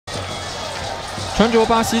穿着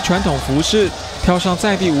巴西传统服饰，跳上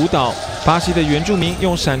在地舞蹈，巴西的原住民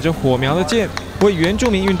用闪着火苗的箭为原住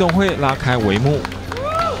民运动会拉开帷幕。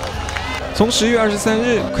从10月23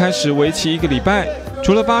日开始，为期1个礼拜。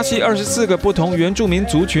除了巴西24个不同原住民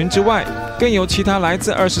族群之外，更有其他来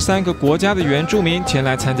自23个国家的原住民前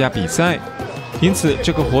来参加比赛。因此，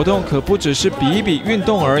这个活动可不只是比一比运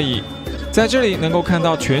动而已，在这里能够看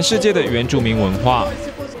到全世界的原住民文化。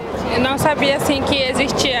 Eu não sabia assim que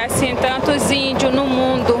existia assim tantos índios no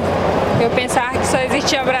mundo. Eu pensava que só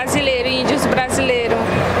existia brasileiro, índios brasileiros.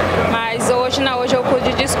 Mas hoje não, hoje eu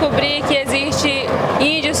pude descobrir que existe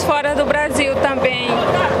índios fora do Brasil também,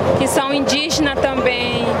 que são indígenas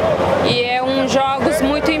também. E é jogos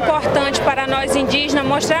muito importante para nós indígenas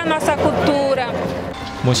mostrar nossa cultura.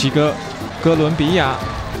 墨西哥、哥伦比亚、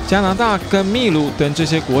加拿大跟秘鲁等这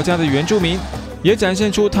些国家的原住民也展现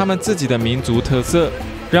出他们自己的民族特色。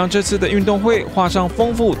 让这次的运动会画上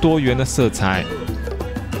丰富多元的色彩。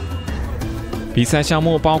比赛项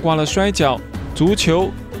目包括了摔角、足球、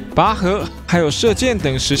拔河还有射箭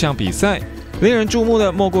等10项比赛。令人注目的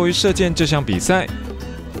莫过于射箭这项比赛。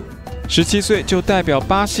17岁就代表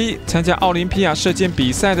巴西参加奥林匹亚射箭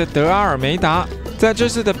比赛的德阿尔梅达，在这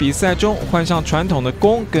次的比赛中换上传统的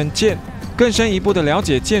弓跟箭，更深一步的了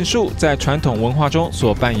解箭术在传统文化中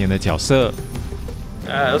所扮演的角色。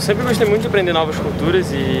 Eu sempre gostei muito de aprender novas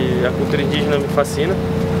culturas e a cultura indígena me fascina.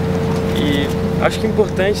 E acho que é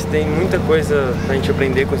importante, tem muita coisa pra gente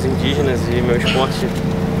aprender com os indígenas e meu esporte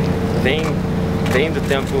vem do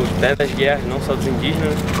tempo das guerras, não só dos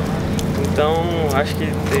indígenas. Então acho que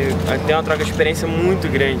tem uma troca de experiência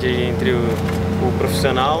muito grande aí entre o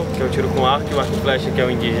profissional, que é o tiro com arco, e o arco e flecha, que é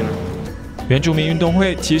o indígena. 原住民运动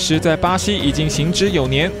会其实在巴西已经行之有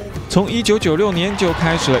年，从1996年就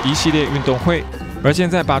开始了一系列运动会。 而现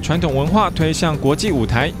在把传统文化推向国际舞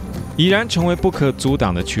台，已然成为不可阻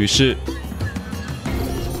挡的趋势。